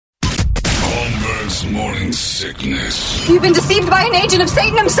Holmberg's morning sickness. You've been deceived by an agent of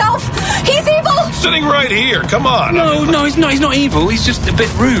Satan himself. He's evil. Sitting right here. Come on. No, he's not evil. He's just a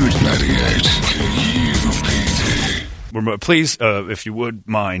bit rude. 98 KUPD. Please, if you would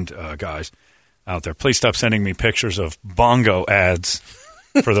mind, guys out there, please stop sending me pictures of bongo ads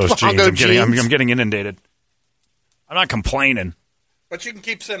for those jeans. I'm getting inundated. I'm not complaining. But you can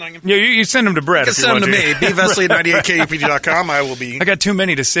keep sending them. Yeah, you send them to Brett. You can send them to me. bvesley98kupd.com. I will be. I got too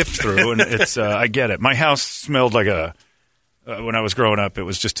many to sift through, and it's. I get it. My house smelled like when I was growing up, it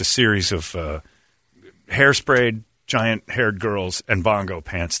was just a series of hairsprayed, giant-haired girls and bongo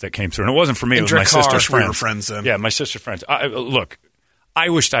pants that came through. And it wasn't for me. It was my sister's friends. We were friends then. Yeah, my sister's friends. Look, I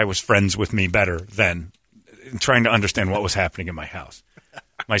wished I was friends with me better then, trying to understand what was happening in my house.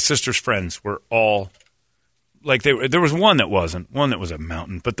 My sister's friends were all. Like there was one that was a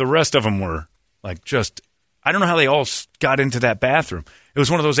mountain, but the rest of them were like just, I don't know how they all got into that bathroom. It was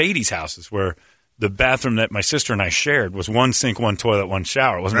one of those 80s houses where the bathroom that my sister and I shared was one sink, one toilet, one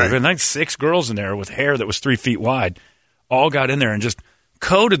shower. It wasn't right. Like 6 girls in there with hair that was 3 feet wide, all got in there and just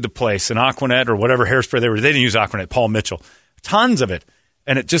coated the place in Aquanet or whatever hairspray they were. They didn't use Aquanet, Paul Mitchell, tons of it.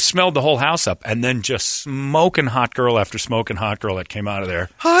 And it just smelled the whole house up. And then just smoking hot girl after smoking hot girl that came out of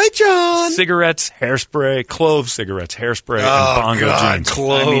there. Hi, John. Cigarettes, hairspray, clove cigarettes, hairspray, and bongo jeans.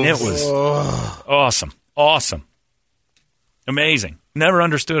 Clove. I mean, it was awesome. Amazing. Never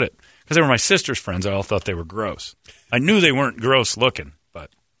understood it. Because they were my sister's friends. I all thought they were gross. I knew they weren't gross looking.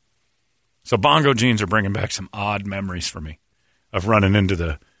 So bongo jeans are bringing back some odd memories for me of running into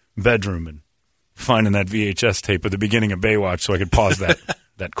the bedroom and finding that VHS tape at the beginning of Baywatch so I could pause that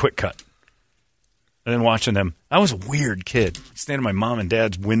quick cut. And then watching them. I was a weird kid. I'd stand at my mom and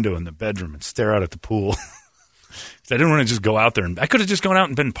dad's window in the bedroom and stare out at the pool. I didn't want to just go out there. I could have just gone out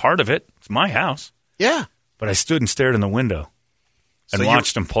and been part of it. It's my house. Yeah. But I stood and stared in the window and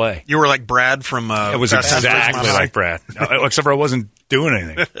watched them play. You were like Brad from... it was exactly like Brad. Except for I wasn't doing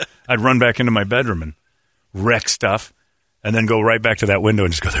anything. I'd run back into my bedroom and wreck stuff. And then go right back to that window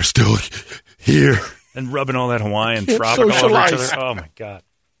and just go, they're still here. And rubbing all that Hawaiian tropical all over each other. Oh, my God.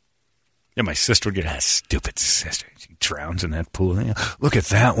 Yeah, my sister would get, stupid sister. She drowns in that pool. Look at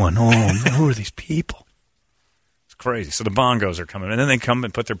that one. Oh, man, who are these people? It's crazy. So the bongos are coming. And then they come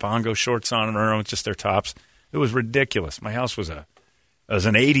and put their bongo shorts on and around with just their tops. It was ridiculous. My house was an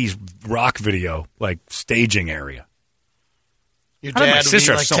 80s rock video, like, staging area. Your dad would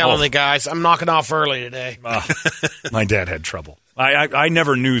be like telling the guys, I'm knocking off early today. My dad had trouble. I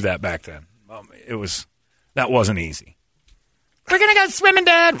never knew that back then. That wasn't easy. We're going to go swimming,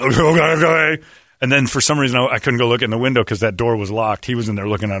 Dad. And then for some reason I couldn't go look in the window because that door was locked. He was in there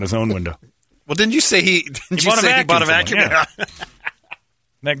looking out his own window. Well, didn't you say he bought a vacuum? Yeah.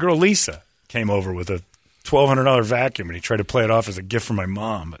 That girl Lisa came over with a $1,200 vacuum and he tried to play it off as a gift from my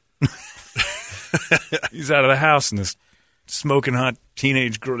mom. But he's out of the house and this smoking hot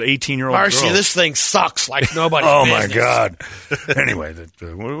teenage girl, 18-year-old girl. Marcy, this thing sucks like nobody's business. My God. Anyway,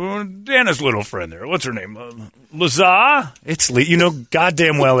 Dana's little friend there. What's her name? Liza? It's you know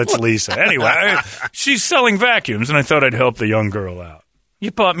goddamn well it's Lisa. Anyway, she's selling vacuums, and I thought I'd help the young girl out.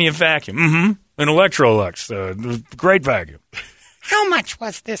 You bought me a vacuum. Mm-hmm. An Electrolux. Great vacuum. How much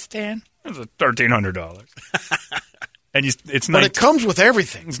was this, Dan? It was $1,300. And it's but it comes with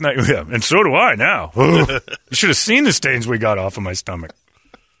everything. It's not, yeah, and so do I now. You should have seen the stains we got off of my stomach.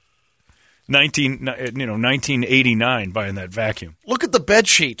 1989, buying that vacuum. Look at the bed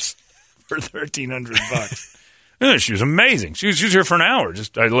sheets for $1,300. Yeah, she was amazing. She was here for an hour.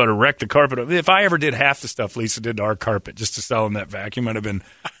 I let her wreck the carpet. If I ever did half the stuff Lisa did to our carpet just to sell in that vacuum, I'd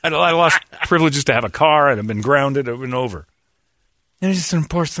lost privileges to have a car. I'd have been grounded. I'd have been over. And just gonna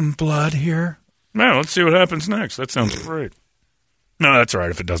pour some blood here. Now, let's see what happens next. That sounds great. No, that's all right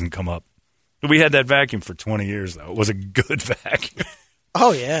if it doesn't come up. But we had that vacuum for 20 years, though. It was a good vacuum.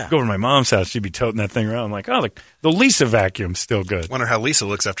 Oh, yeah. Go over to my mom's house. She'd be toting that thing around. I'm like, oh, the Lisa vacuum's still good. Wonder how Lisa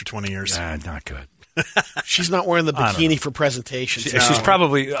looks after 20 years. Not good. She's not wearing the bikini for presentations. She's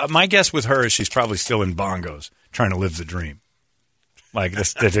probably, my guess with her is she's probably still in bongos trying to live the dream. Like,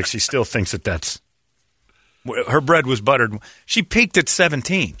 she still thinks that's, her bread was buttered. She peaked at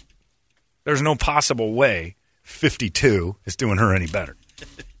 17. There's no possible way 52 is doing her any better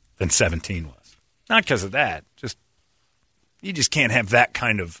than 17 was. Not because of that. You just can't have that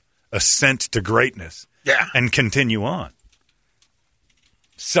kind of ascent to greatness and continue on.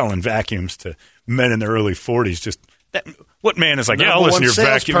 Selling vacuums to men in their early 40s. What man is like, yeah, I'll listen to your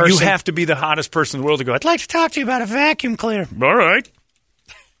vacuum. You have to be the hottest person in the world to go, I'd like to talk to you about a vacuum cleaner. All right.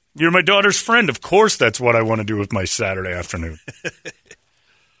 You're my daughter's friend. Of course that's what I want to do with my Saturday afternoon.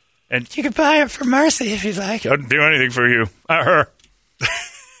 And you can buy it for Marcy if you'd like. I'd do anything for you. Her.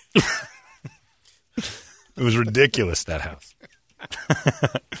 It was ridiculous, that house.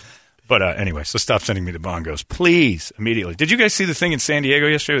 But anyway, so stop sending me the bongos, please, immediately. Did you guys see the thing in San Diego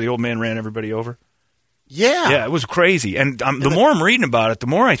yesterday where the old man ran everybody over? Yeah. Yeah, it was crazy. And the more I'm reading about it, the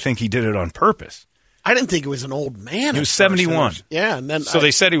more I think he did it on purpose. I didn't think it was an old man. He was 71. Yeah. And then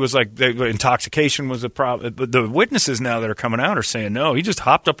they said he was like, intoxication was a problem. But the witnesses now that are coming out are saying, no, he just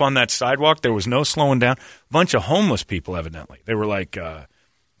hopped up on that sidewalk. There was no slowing down. A bunch of homeless people, evidently. They were like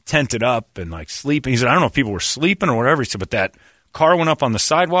tented up and like sleeping. He said, I don't know if people were sleeping or whatever. He said, but that car went up on the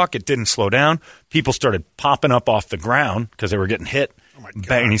sidewalk. It didn't slow down. People started popping up off the ground because they were getting hit. Oh my God.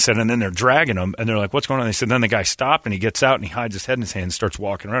 Bang, he said, and then they're dragging him. And they're like, what's going on? They said, then the guy stopped and he gets out and he hides his head in his hand and starts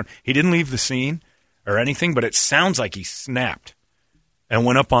walking around. He didn't leave the scene or anything, but it sounds like he snapped and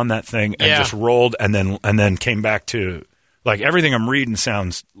went up on that thing and just rolled and then came back to, like, everything I'm reading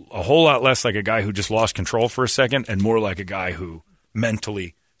sounds a whole lot less like a guy who just lost control for a second and more like a guy who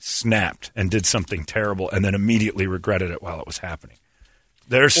mentally snapped and did something terrible and then immediately regretted it while it was happening.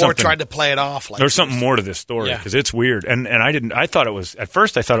 Or tried to play it off. Like there's something more to this story because it's weird. And I thought it was, at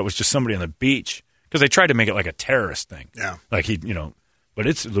first I thought it was just somebody on the beach because they tried to make it like a terrorist thing. Yeah. Like but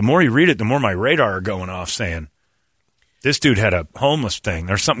it's, the more you read it, the more my radar are going off saying, this dude had a homeless thing.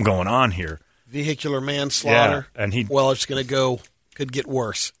 There's something going on here. Vehicular manslaughter. Yeah, and it's going to could get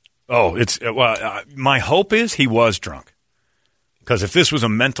worse. Oh, my hope is he was drunk. Because if this was a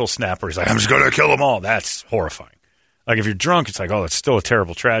mental snapper, he's like, I'm just going to kill them all. That's horrifying. Like, if you're drunk, it's like, oh, it's still a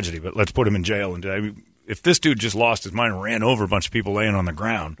terrible tragedy, but let's put him in jail. And if this dude just lost his mind and ran over a bunch of people laying on the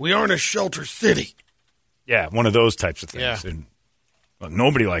ground. We aren't a shelter city. Yeah, one of those types of things. Yeah. And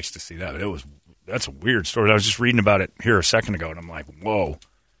nobody likes to see that. That's a weird story. I was just reading about it here a second ago, and I'm like, whoa.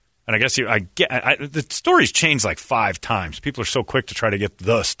 And I guess the story's changed like 5 times. People are so quick to try to get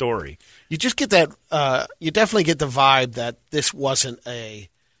the story. You just get that. You definitely get the vibe that this wasn't a.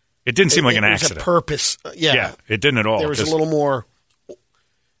 It didn't seem like an accident. It was a purpose. Yeah, it didn't at all. There was a little more.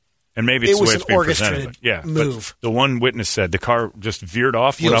 And maybe it's the way it's being orchestrated presented. Move. But the one witness said the car just veered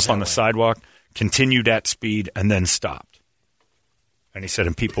off, went up on the sidewalk, continued at speed, and then stopped. And he said,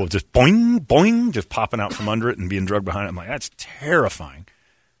 and people just boing, boing, just popping out from under it and being drugged behind it. I'm like, that's terrifying.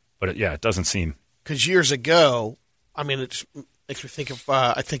 But it doesn't seem. Because years ago, I mean, it makes me think of,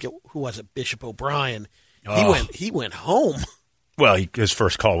 who was it? Bishop O'Brien. He went home. Well, his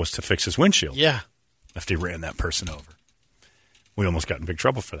first call was to fix his windshield. Yeah. After he ran that person over. We almost got in big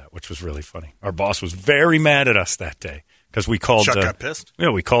trouble for that, which was really funny. Our boss was very mad at us that day because we called. Chuck got pissed?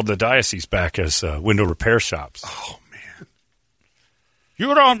 Yeah, we called the diocese back as window repair shops. Oh, man.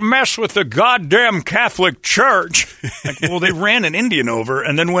 You don't mess with the goddamn Catholic Church. Like, well, they ran an Indian over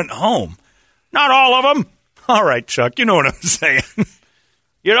and then went home. Not all of them. All right, Chuck, you know what I'm saying.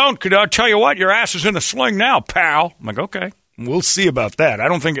 You don't. I'll tell you what, your ass is in a sling now, pal. I'm like, okay, we'll see about that. I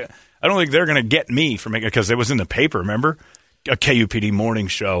don't think they're going to get me for making it because it was in the paper. Remember, a KUPD morning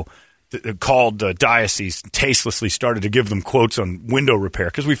show called Diocese tastelessly started to give them quotes on window repair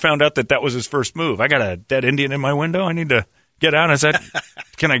because we found out that was his first move. I got a dead Indian in my window. I need to get out. Is that?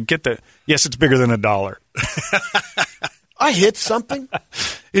 Can I get the? Yes, it's bigger than $1. I hit something.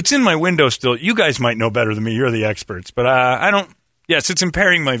 It's in my window still. You guys might know better than me. You're the experts, but I don't. Yes, it's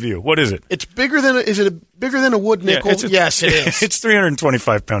impairing my view. What is it? It's bigger than. Is it bigger than a wood nickel? Yes, it is. It's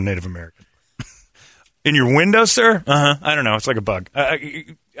 325-pound Native American. In your window, sir? I don't know. It's like a bug.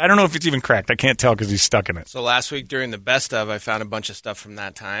 I don't know if it's even cracked. I can't tell because he's stuck in it. So last week during the best of, I found a bunch of stuff from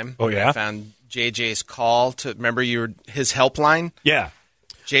that time. Oh yeah. I found JJ's call to remember his helpline. Yeah.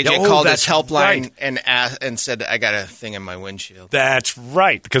 JJ called his helpline and said, I got a thing in my windshield. That's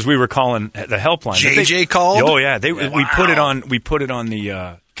right, because we were calling the helpline. JJ called? Oh, yeah. We put it on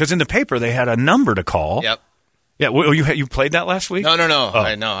the because in the paper they had a number to call. Yep. Yeah, well, you played that last week? No. Oh.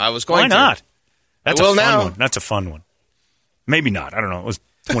 I know. I was going to. Why not? That's a fun now. one. That's a fun one. Maybe not. I don't know. It was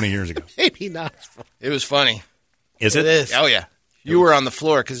 20 years ago. Maybe not. It was funny. Is it? It is. Oh, yeah. You were on the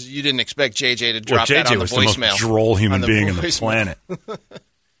floor because you didn't expect JJ to drop that on the voicemail. JJ was the most droll human being on the planet.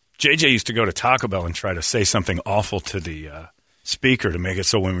 JJ used to go to Taco Bell and try to say something awful to the speaker to make it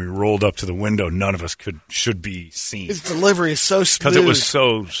so when we rolled up to the window, none of us should be seen. His delivery is so smooth. Because it was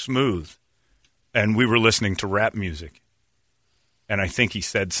so smooth. And we were listening to rap music. And I think he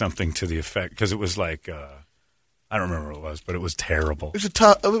said something to the effect, because it was like, I don't remember what it was, but it was terrible. It was a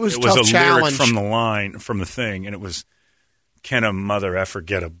tough challenge. Lyric from the thing, and it was, can a mother effer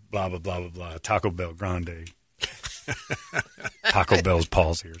get a blah, blah, blah, blah, blah, Taco Bell Grande. Taco Bell's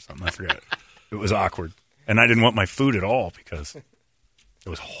palsy or something. I forget. It was awkward. And I didn't want my food at all because it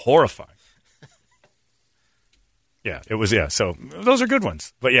was horrifying. Yeah, it was, yeah. So those are good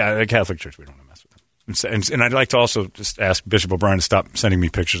ones. But yeah, the Catholic Church, we don't want to mess with them. And I'd like to also just ask Bishop O'Brien to stop sending me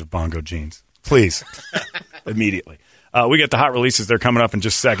pictures of bongo jeans. Please. Immediately. We get the hot releases. They're coming up in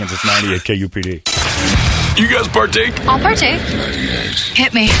just seconds. It's 98 KUPD. You guys partake? I'll partake. 98.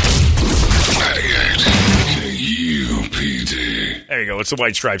 Hit me. 98 KUPD. There you go. It's the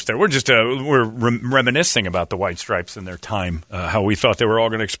White Stripes there. We're just we're reminiscing about the White Stripes and their time, how we thought they were all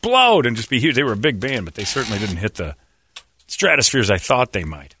going to explode and just be huge. They were a big band, but they certainly didn't hit the stratospheres I thought they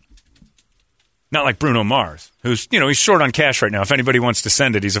might. Not like Bruno Mars, who's, he's short on cash right now. If anybody wants to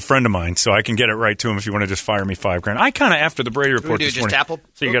send it, he's a friend of mine, so I can get it right to him if you want to just fire me $5,000. I kind of, after the Brady Report this morning. Apple?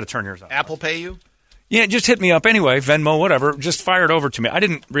 So you got to turn yours off. Apple Pay you? Yeah, just hit me up anyway, Venmo, whatever. Just fire it over to me. I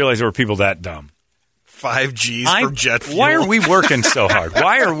didn't realize there were people that dumb. 5 G's for jet fuel. Why are we working so hard?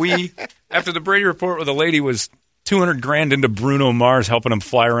 Why are we, after the Brady Report where the lady was $200,000 into Bruno Mars helping him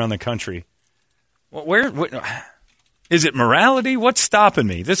fly around the country? Well, is it morality? What's stopping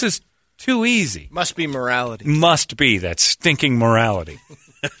me? This is too easy. Must be morality. Must be that stinking morality.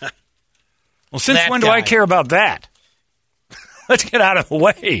 Well, since That when do guy. I care about that? Let's get out of the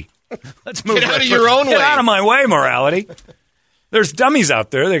way. Let's move. Get out of your own way. Get out of my way, morality. There's dummies out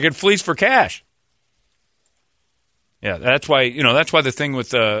there that get fleeced for cash. Yeah, that's why. That's why the thing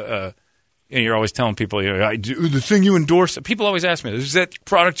with you're always telling people, I do the thing you endorse. People always ask me, "Is that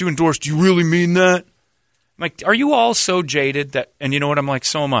product you endorse? Do you really mean that?" I'm like, are you all so jaded that? And you know what? I'm like,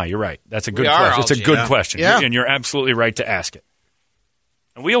 so am I. You're right. That's a good question. It's a good question, and you're absolutely right to ask it.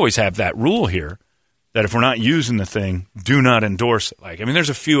 And we always have that rule here that if we're not using the thing, do not endorse it. There's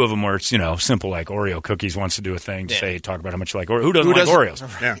a few of them where it's simple, like Oreo cookies wants to do a thing to talk about how much you like Oreo. Who doesn't like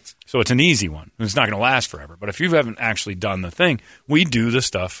Oreos? Yeah. So it's an easy one. It's not going to last forever. But if you haven't actually done the thing, we do the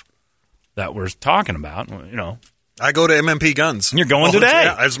stuff that we're talking about. I go to MMP Guns. You're going today.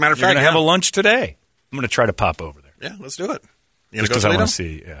 Yeah, as a matter of You're fact, going to have a lunch today. I'm going to try to pop over there. Yeah, let's do it. Just because I want to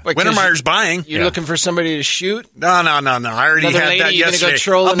see. Yeah. Wait, Wintermeyer's buying. You're looking for somebody to shoot? No. I already Another had lady, that you gonna yesterday. go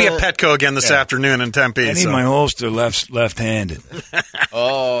troll I'll be in at Petco again this afternoon in Tempe. I need my holster left-handed.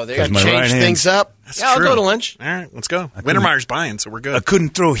 Oh, they got to my change right hand- things up. That's I'll true. go to lunch. All right, let's go. Wintermeyer's buying, so we're I good. couldn't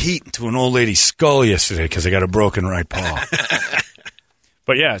throw heat into an old lady's skull yesterday because I got a broken right paw.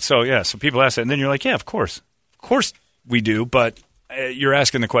 But so people ask that, and then you're like, yeah, of course we do. But you're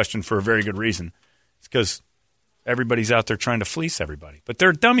asking the question for a very good reason. It's because everybody's out there trying to fleece everybody, but there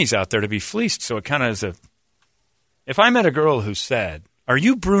are dummies out there to be fleeced. So it kind of is if I met a girl who said, "Are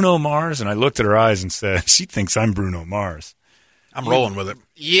you Bruno Mars?" and I looked at her eyes and said, "She thinks I'm Bruno Mars." I'm rolling with it.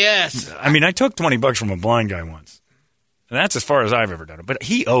 Yes. I mean, I took $20 from a blind guy once, and that's as far as I've ever done it. But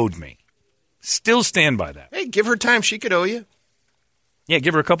he owed me. Still stand by that. Hey, give her time. She could owe you. Yeah,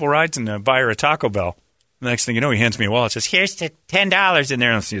 give her a couple rides and buy her a Taco Bell. The next thing you know, he hands me a wallet. Says, "Here's the $10 in there."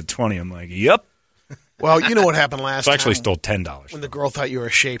 And I see the 20. I'm like, "Yep." Well, you know what happened last So I time? actually stole $10. When the girl thought you were a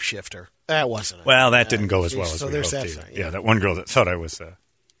shapeshifter. That wasn't it. Well, that didn't go as well as so we there's hoped that either. thing, Yeah, that one girl that thought I was a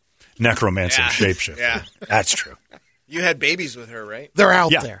necromancer shapeshifter. Yeah. That's true. You had babies with her, right? They're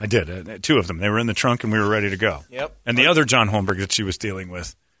out Yeah, there. I did. 2 of them. They were in the trunk, and we were ready to go. Yep. And the other John Holmberg that she was dealing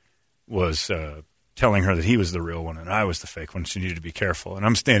with was telling her that he was the real one and I was the fake one. She needed to be careful. And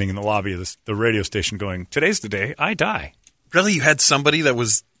I'm standing in the lobby of the radio station going, "Today's the day I die." Really? You had somebody that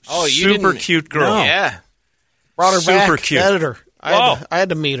was super cute girl. No. Yeah. Brought her Super back. cute. Editor. I had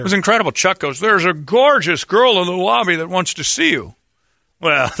to meet her. It was incredible. Chuck goes, "There's a gorgeous girl in the lobby that wants to see you."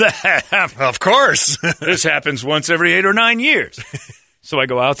 Well, Of course. this happens once every 8 or 9 years. So I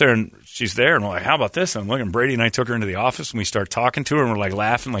go out there, and she's there, and we're like, "How about this?" And I'm looking, Brady and I took her into the office, and we start talking to her, and we're like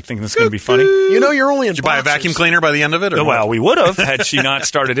laughing, like thinking this is going to be funny. You know you're only in Did you buy a vacuum cleaner by the end of it? Or Well, we would have had she not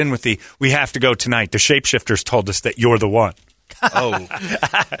started in with "We have to go tonight. The shapeshifters told us that you're the one." Oh.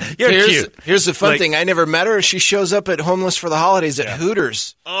 You're cute. Here's the fun Like- thing. I never met her. She shows up at Homeless for the Holidays at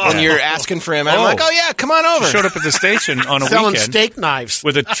Hooters when you're asking for him. And I'm like, "Oh, yeah, come on over." She showed up at the station on a selling weekend steak knives.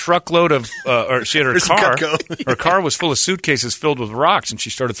 with a truckload of, or she had her Here's some car. Cutco. Her car was full of suitcases filled with rocks, and she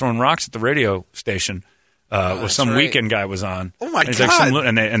started throwing rocks at the radio station. With some right. weekend guy was on. Oh, my and he's God. Like,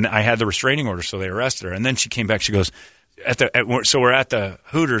 and I had the restraining order, so they arrested her. And then she came back. She goes, so we're at the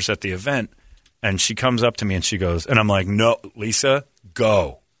Hooters at the event, and she comes up to me and she goes, and I'm like, "No, Lisa,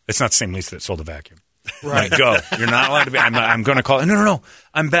 go." It's not the same Lisa that sold the vacuum. Right. Like, go. You're not allowed to be. I'm going to call. No.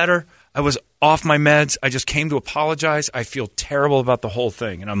 I'm better. I was off my meds. I just came to apologize. I feel terrible about the whole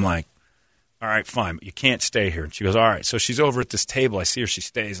thing. And I'm like, "All right, fine, but you can't stay here." And she goes, "All right." So she's over at this table. I see her. She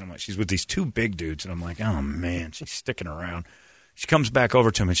stays. I'm like, she's with these 2 big dudes. And I'm like, "Oh, man, she's sticking around." She comes back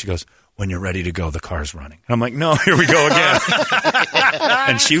over to me and she goes, "When you're ready to go, the car's running." And I'm like, "No, here we go again."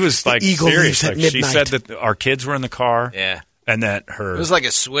 And she was like eagle serious. leaves at Like, she midnight. said that our kids were in the car. Yeah. and that her It was like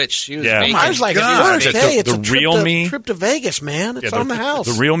a switch. She was Yeah. vacant. I was like, God. first, The- hey, it's the a real me- trip to Vegas, man. It's on the house.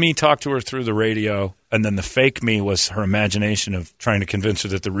 The real me talked to her through the radio, and then the fake me was her imagination of trying to convince her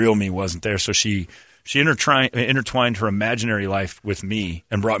that the real me wasn't there. So she intertwined her imaginary life with me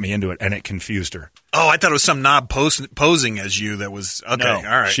and brought me into it, and it confused her. Oh, I thought it was some knob posing as you that was okay. No, all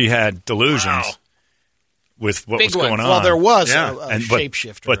right. she had delusions Wow. with what Big was one. going on. Well, there was Yeah. a And-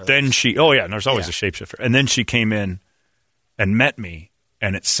 shapeshifter. But then there's always a shapeshifter. And then she came in and met me,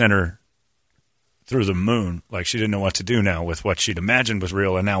 and it sent her through the moon. Like she didn't know what to do now with what she'd imagined was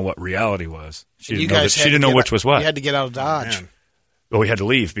real and now what reality was. She you didn't know, guys she didn't know which was what. You had to get out of Dodge. Man. Well, we had to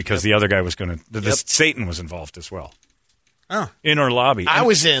leave because the other guy was going to. Satan was involved as well. Oh. In our lobby. I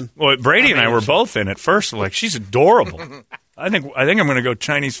was in. Well, Brady and I were both in at first. Like, she's adorable. I think I'm going to go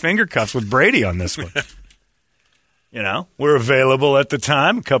Chinese finger cuffs with Brady on this one. You know, we're available at the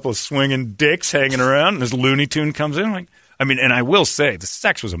time. A couple of swinging dicks hanging around, and this Looney Tune comes in. Like, I mean, and I will say, the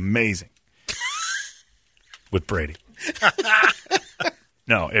sex was amazing with Brady.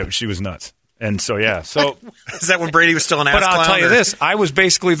 No, she was nuts. And so, yeah. So, Is that when Brady was still an ass but I'll clown, tell you or- this: I was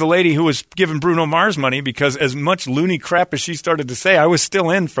basically the lady who was giving Bruno Mars money because as much loony crap as she started to say, I was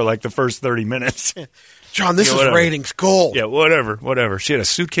still in for like the first 30 minutes. John, this Yeah, is whatever. ratings gold. Yeah, whatever. She had a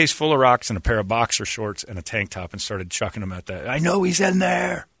suitcase full of rocks and a pair of boxer shorts and a tank top and started chucking them at that. I know he's in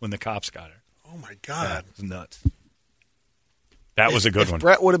there when the cops got her. Oh my God. It was nuts. That was a good If one.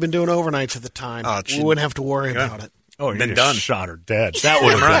 Brett would have been doing overnights at the time, Oh, we wouldn't have to worry about it. Oh, been you done. shot her dead. That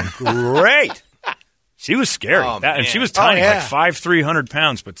would have been great. She was scary. Oh, And she man. was tiny, Oh, yeah. like 300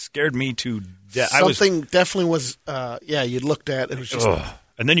 pounds, but scared me to death. Something definitely was, you looked at. It was just,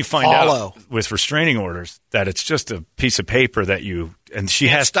 And then you find Hollow. out with restraining orders that it's just a piece of paper that she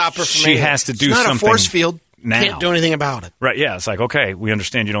has stop her from she anything. has to do It's not a something force field. now. can't do anything about it. Right, yeah. It's like, okay, we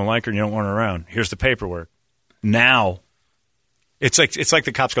understand you don't like her and you don't want her around. Here's the paperwork. Now, it's like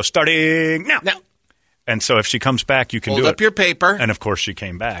the cops go, starting now. Now. And so if she comes back, you can Hold do up it. your paper. And of course she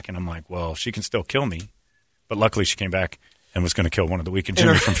came back. And I'm like, well, she can still kill me. But luckily she came back and was going to kill one of the weekend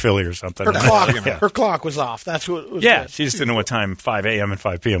Jimmy from Philly or something. Her clock was off. That's what it was. Yeah, good. she just didn't know what time 5 a.m. and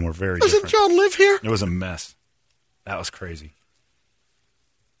 5 p.m. were very Doesn't different. John live here? It was a mess. That was crazy.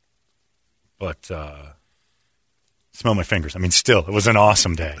 But smell my fingers. I mean, still, it was an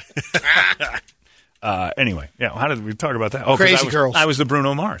awesome day. Anyway, yeah. How did we talk about that? Oh, 'cause Crazy girls. I was the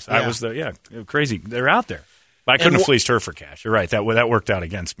Bruno Mars. I Yeah. was crazy. They're out there. But I couldn't have fleeced her for cash. You're right. That worked out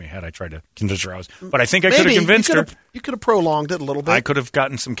against me. Had I tried to convince her, but I think I could have Maybe convinced her. You could have prolonged it a little bit. I could have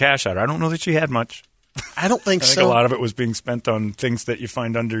gotten some cash out of her. I don't know that she had much. I don't think I think so. a lot of it was being spent on things that you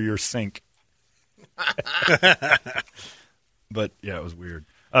find under your sink. But yeah, it was weird.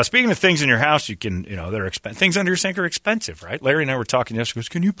 Speaking of things in your house, they're things under your sink are expensive, right? Larry and I were talking yesterday. He goes,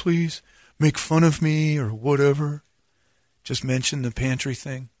 "Can you please make fun of me or whatever? Just mention the pantry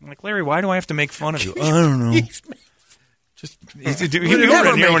thing." I'm like, "Larry, why do I have to make fun of you?" I don't know. Just you never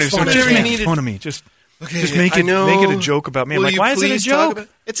were in here when he was make fun just of me. make fun of me. Just make I it know. make it a joke about me. I'm Will like, you why is it a please talk joke? about-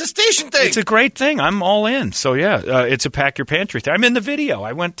 It's a station thing. It's a great thing. I'm all in. So, yeah, it's a pack your pantry thing. I'm in the video.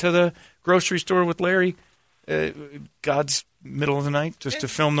 I went to the grocery store with Larry, God's middle of the night, just to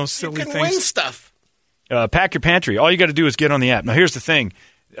film those silly you can things. win stuff. Pack your pantry. All you got to do is get on the app. Now, here's the thing.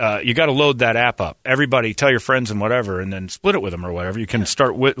 You got to load that app up. Everybody, tell your friends and whatever, and then split it with them or whatever. You can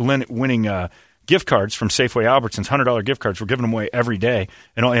start winning gift cards from Safeway Albertsons, $100 gift cards. We're giving them away every day,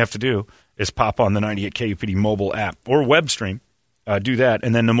 and all you have to do is pop on the 98 KUPD mobile app or web stream. Do that,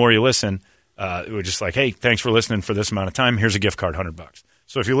 and then the more you listen, we're just like, hey, thanks for listening for this amount of time. Here's a gift card, $100.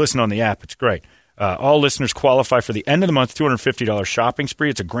 So if you listen on the app, it's great. All listeners qualify for the end of the month $250 shopping spree.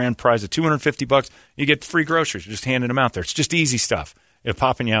 It's a grand prize of $250. You get free groceries. You're just handing them out there. It's just easy stuff. It's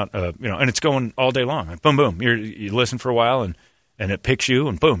popping you out, and it's going all day long. Boom, boom. You listen for a while, and it picks you,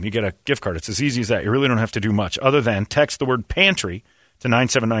 and boom, you get a gift card. It's as easy as that. You really don't have to do much other than text the word pantry to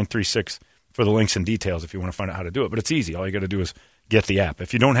 97936 for the links and details if you want to find out how to do it. But it's easy. All you got to do is get the app.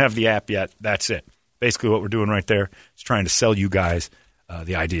 If you don't have the app yet, that's it. Basically what we're doing right there is trying to sell you guys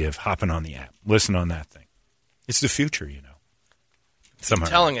the idea of hopping on the app. Listen on that thing. It's the future, you know. Somehow.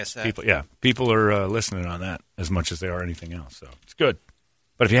 Telling us that. People are listening on that as much as they are anything else. So it's good.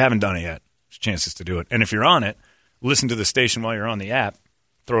 But if you haven't done it yet, there's chances to do it. And if you're on it, listen to the station while you're on the app,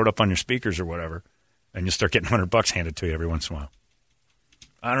 throw it up on your speakers or whatever, and you'll start getting $100 handed to you every once in a while.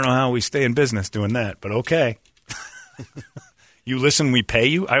 I don't know how we stay in business doing that, but okay. You listen, we pay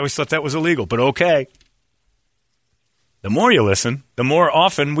you? I always thought that was illegal, but okay. The more you listen, the more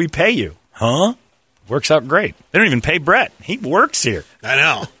often we pay you. Huh? Works out great. They don't even pay Brett. He works here. I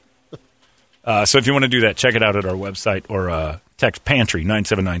know. So if you want to do that, check it out at our website or text Pantry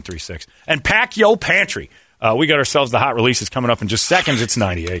 97936. And pack yo pantry. We got ourselves the hot releases coming up in just seconds. It's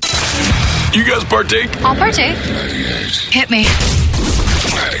 98. You guys partake? I'll partake. 98. Hit me.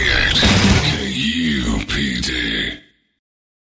 98.